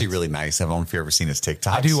 He's actually really nice. I don't know if you've ever seen his TikToks.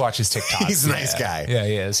 I do watch his TikToks. He's a nice guy. Yeah,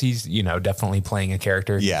 he is. He's, definitely playing a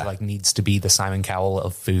character. Yeah. He, like, needs to be the Simon Cowell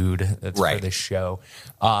of food for this show.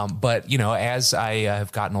 But, as I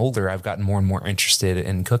have gotten older, I've gotten more and more interested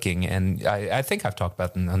in cooking. And I think I've talked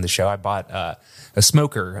about on the show. I bought a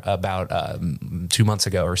smoker about 2 months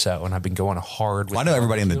ago or so, and I've been going hard with I know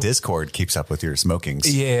everybody in the Discord keeps up with your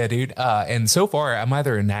smokings. Yeah, dude. And so far, I'm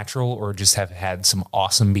either a natural or just have had some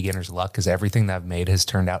awesome beginner's luck because everything that I've made has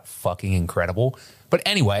turned out fucking incredible. But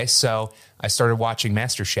anyway, so I started watching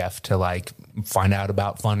MasterChef to like find out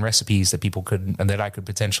about fun recipes that I could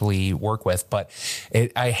potentially work with. But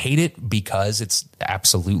I hate it because it's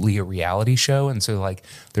absolutely a reality show, and so like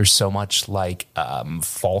there's so much like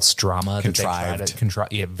false drama contrived. that they try to contrive.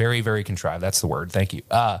 Yeah, very, very contrived. That's the word. Thank you.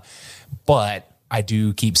 But I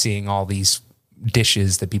do keep seeing all these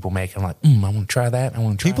dishes that people make. I'm like, I want to try that. I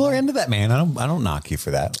want to try People that. are into that, man. I don't knock you for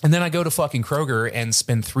that. And then I go to fucking Kroger and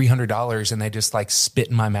spend $300 and they just like spit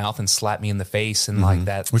in my mouth and slap me in the face and like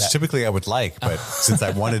that. Which typically I would like, but since I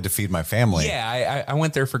wanted to feed my family. Yeah, I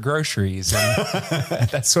went there for groceries and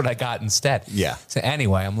that's what I got instead. Yeah. So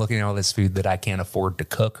anyway, I'm looking at all this food that I can't afford to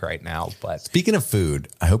cook right now. But speaking of food,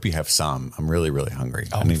 I hope you have some. I'm really, really hungry.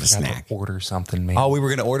 I need a snack. Order something, maybe. Oh, we were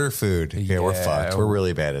going to order food. Yeah, we're fucked. We're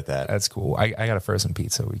really bad at that. That's cool. I got a frozen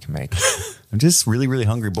pizza we can make. I'm just really, really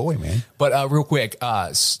hungry boy, man. But real quick,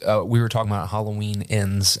 we were talking about Halloween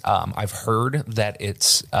Ends. I've heard that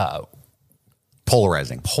it's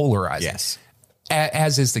polarizing. Yes.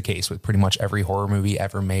 As is the case with pretty much every horror movie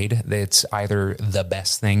ever made. It's either the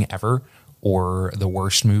best thing ever or the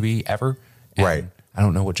worst movie ever. And right. I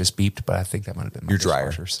don't know what just beeped, but I think that might have been my your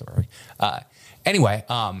dryer. Sorry. Anyway,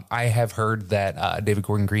 I have heard that David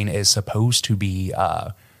Gordon Green is supposed to be...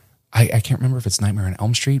 I can't remember if it's Nightmare on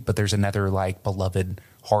Elm Street, but there's another like beloved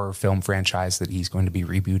horror film franchise that he's going to be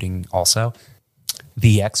rebooting also.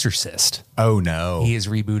 The Exorcist. Oh, no. He is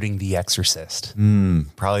rebooting The Exorcist.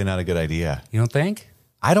 Probably not a good idea. You don't think?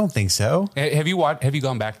 I don't think so. Have you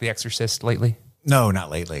gone back to The Exorcist lately? No, not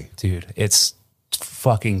lately. Dude, it's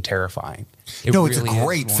fucking terrifying. It's a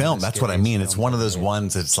great film. That's what I mean. It's one of those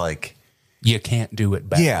ones that's like... You can't do it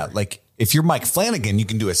better. Yeah, like if you're Mike Flanagan, you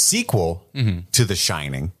can do a sequel to The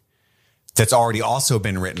Shining. That's already also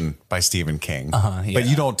been written by Stephen King, but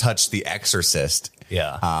you don't touch The Exorcist.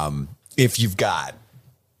 Yeah. If you've got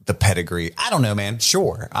the pedigree. I don't know, man.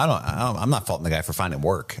 Sure. I'm not faulting the guy for finding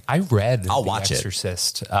work. I read I'll The watch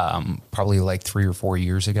Exorcist, probably like 3 or 4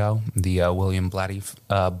 years ago, the William Blatty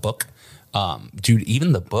book. Dude,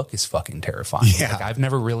 even the book is fucking terrifying. Yeah. Like, I've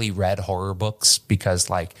never really read horror books because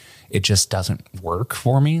like it just doesn't work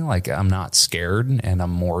for me. Like, I'm not scared and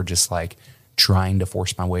I'm more just like trying to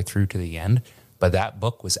force my way through to the end. But that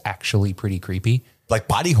book was actually pretty creepy. Like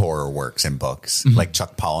body horror works in books, like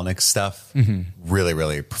Chuck Palahniuk's stuff. Really,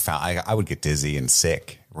 really profound. I would get dizzy and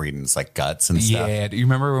sick reading like Guts and stuff. Yeah. Do you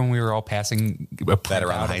remember when we were all passing That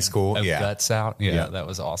around high school? of Yeah. Guts out? Yeah, Yeah. that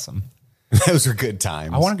was awesome. Those are good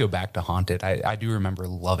times. I want to go back to Haunted. I do remember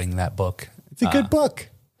loving that book. It's a good book.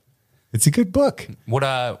 It's a good book. What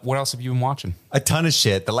else have you been watching? A ton of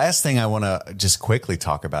shit. The last thing I want to just quickly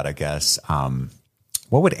talk about, I guess,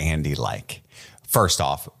 what would Andy like? First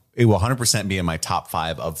off, it will 100% be in my top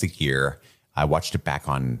 5 of the year. I watched it back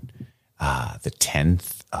on the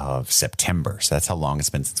 10th of September. So that's how long it's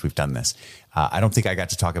been since we've done this. I don't think I got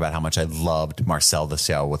to talk about how much I loved Marcel the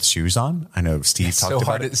Shell with Shoes on. I know Steve talked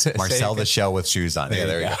about it. Marcel the Shell with shoes on. Yeah,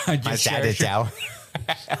 there you go. Marcel the Shell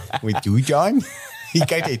with shoes on. You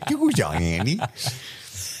got the shoes on, Andy.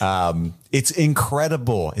 It's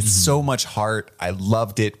incredible. It's so much heart. I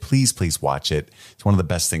loved it. Please, please watch it. It's one of the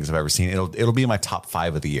best things I've ever seen. It'll be in my top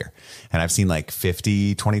 5 of the year. And I've seen like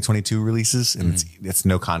 50 2022 releases, and it's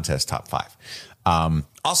no contest top 5.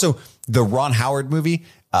 Also, the Ron Howard movie,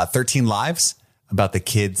 13 Lives, about the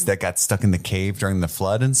kids that got stuck in the cave during the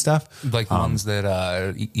flood and stuff. Like the ones that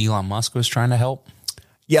Elon Musk was trying to help?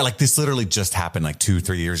 Yeah, like this literally just happened like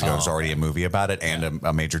 2-3 years ago. There's already a movie about it and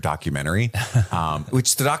a major documentary,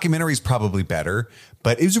 which the documentary is probably better,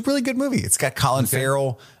 but it was a really good movie. It's got Colin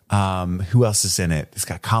Farrell. Who else is in it? It's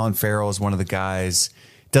got Colin Farrell as one of the guys.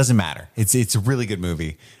 Doesn't matter. It's a really good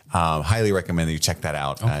movie. Highly recommend that you check that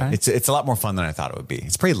out. Okay. It's a lot more fun than I thought it would be.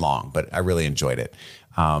 It's pretty long, but I really enjoyed it.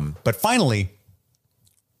 But finally,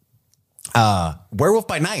 Werewolf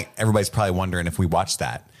by Night. Everybody's probably wondering if we watched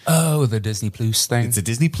that. Oh, the Disney Plus thing. It's a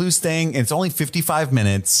Disney Plus thing. And it's only 55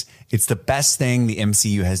 minutes. It's the best thing the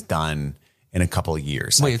MCU has done in a couple of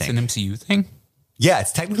years. Wait, I it's think. an MCU thing? Yeah,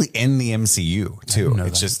 it's technically in the MCU too. know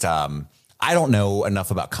It's that. just I don't know enough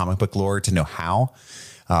about comic book lore to know how.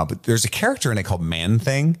 But there's a character in it called Man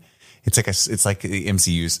Thing. It's like the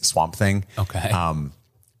MCU's Swamp Thing. Okay.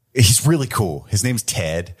 He's really cool. His name's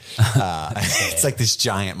Ted. It's like this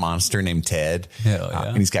giant monster named Ted. Hell yeah.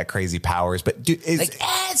 And he's got crazy powers. But dude,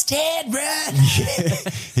 it's Ted, bro.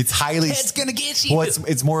 it's highly. Ted's gonna get you. Well,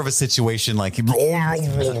 it's more of a situation like he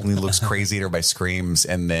looks crazy and everybody screams.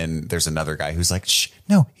 And then there's another guy who's like, shh,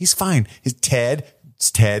 no, he's fine. It's Ted. It's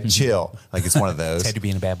Ted, chill. Like it's one of those. Ted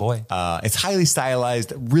being a bad boy. It's highly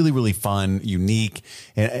stylized, really, really fun, unique.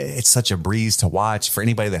 And it's such a breeze to watch for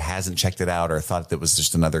anybody that hasn't checked it out or thought that was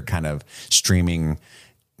just another kind of streaming,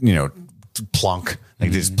 plunk. Like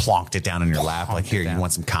they just plonked it down in your lap. Like, here, you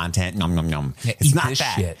want some content? Nom, nom, nom. Yeah, it's eat not this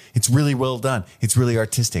that. shit. It's really well done. It's really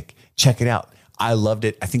artistic. Check it out. I loved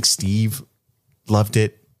it. I think Steve loved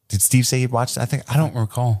it. Did Steve say he'd watched it? I don't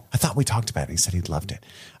recall. I thought we talked about it. He said he loved it.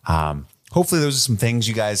 Hopefully those are some things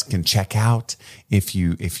you guys can check out if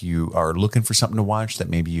you are looking for something to watch that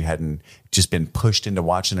maybe you hadn't just been pushed into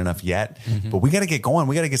watching enough yet. But we got to get going.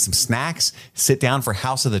 We got to get some snacks, sit down for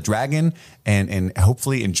House of the Dragon, and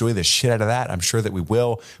hopefully enjoy the shit out of that. I'm sure that we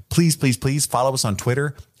will. Please, please, please follow us on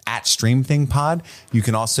Twitter at StreamThingPod. You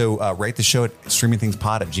can also rate the show at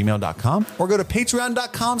streamingthingspod@gmail.com or go to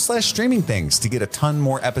patreon.com/streamingthings to get a ton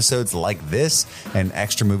more episodes like this and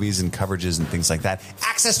extra movies and coverages and things like that.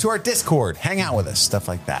 Access to our Discord, hang out with us, stuff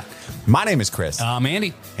like that. My name is Chris. I'm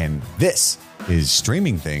Andy. And this is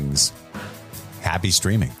Streaming Things. Happy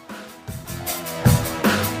streaming.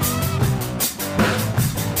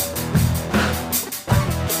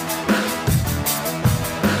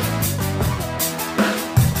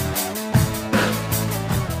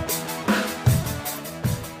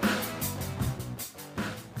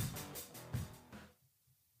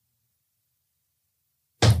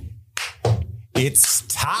 It's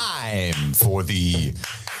time for the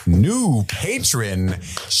new patron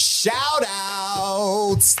shout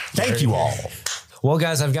outs. Thank you all. Well,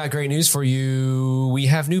 guys, I've got great news for you. We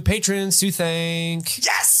have new patrons to thank.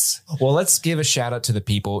 Yes. Well, let's give a shout out to the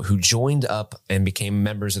people who joined up and became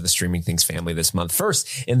members of the Streaming Things family this month. First,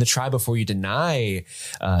 in the Try Before You Deny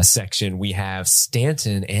section, we have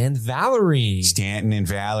Stanton and Valerie. Stanton and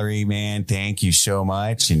Valerie, man, thank you so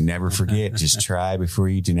much. And never forget, just try before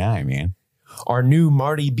you deny, man. Our new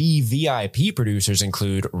Marty B VIP producers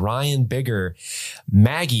include Ryan Bigger,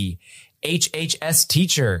 Maggie, HHS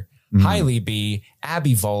Teacher, Hailey B,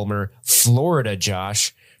 Abby Vollmer, Florida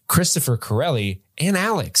Josh, Christopher Corelli, and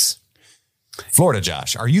Alex. Florida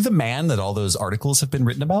Josh, are you the man that all those articles have been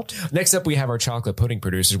written about? Next up, we have our chocolate pudding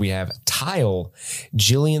producers. We have Tile,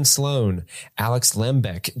 Jillian Sloan, Alex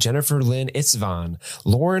Lembeck, Jennifer Lynn Itzvan,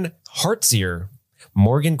 Lauren Hartzier,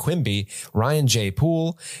 Morgan Quimby, Ryan J.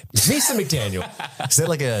 Poole, Misa McDaniel. Is that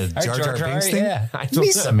like a Jar Jar Binks thing? Yeah, I don't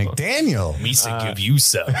Misa know. McDaniel. Misa give you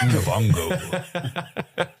some Gavongo.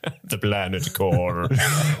 The planet core.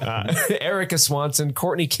 Erica Swanson,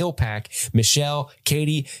 Courtney Kilpack, Michelle,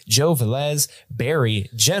 Katie, Joe Velez, Barry,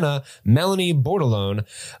 Jenna, Melanie Bordelone,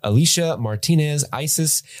 Alicia Martinez,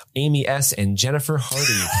 Isis, Amy S., and Jennifer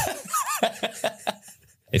Hardy.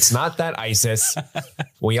 It's not that ISIS.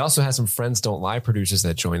 We also have some Friends Don't Lie producers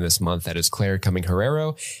that joined this month. That is Claire Cumming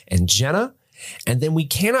Herrero and Jenna. And then we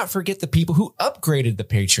cannot forget the people who upgraded the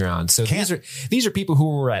Patreon. So these are people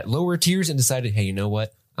who were at lower tiers and decided, hey, you know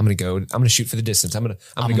what? I'm going to shoot for the distance. I'm going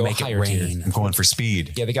to go higher tier. I'm going for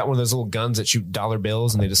speed. Yeah, they got one of those little guns that shoot dollar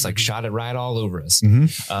bills and they just like shot it right all over us.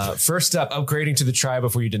 First up, upgrading to the try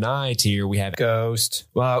before you deny tier, we have Ghost.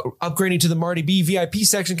 Upgrading to the Marty B VIP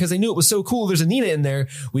section because they knew it was so cool. There's a Nina in there.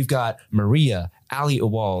 We've got Maria, Ali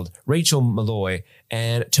Ewald, Rachel Malloy,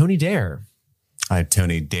 and Tony Dare. I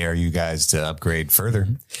Tony dare you guys to upgrade further.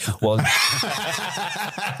 Well,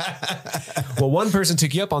 one person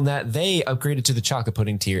took you up on that. They upgraded to the chocolate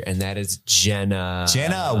pudding tier, and that is Jenna.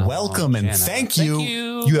 Jenna, welcome and thank you.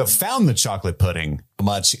 You have found the chocolate pudding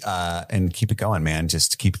much, and keep it going, man.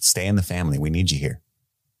 Just keep it, stay in the family. We need you here.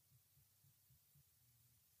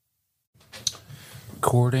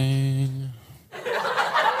 Recording.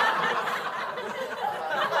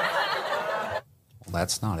 Well,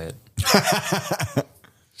 that's not it.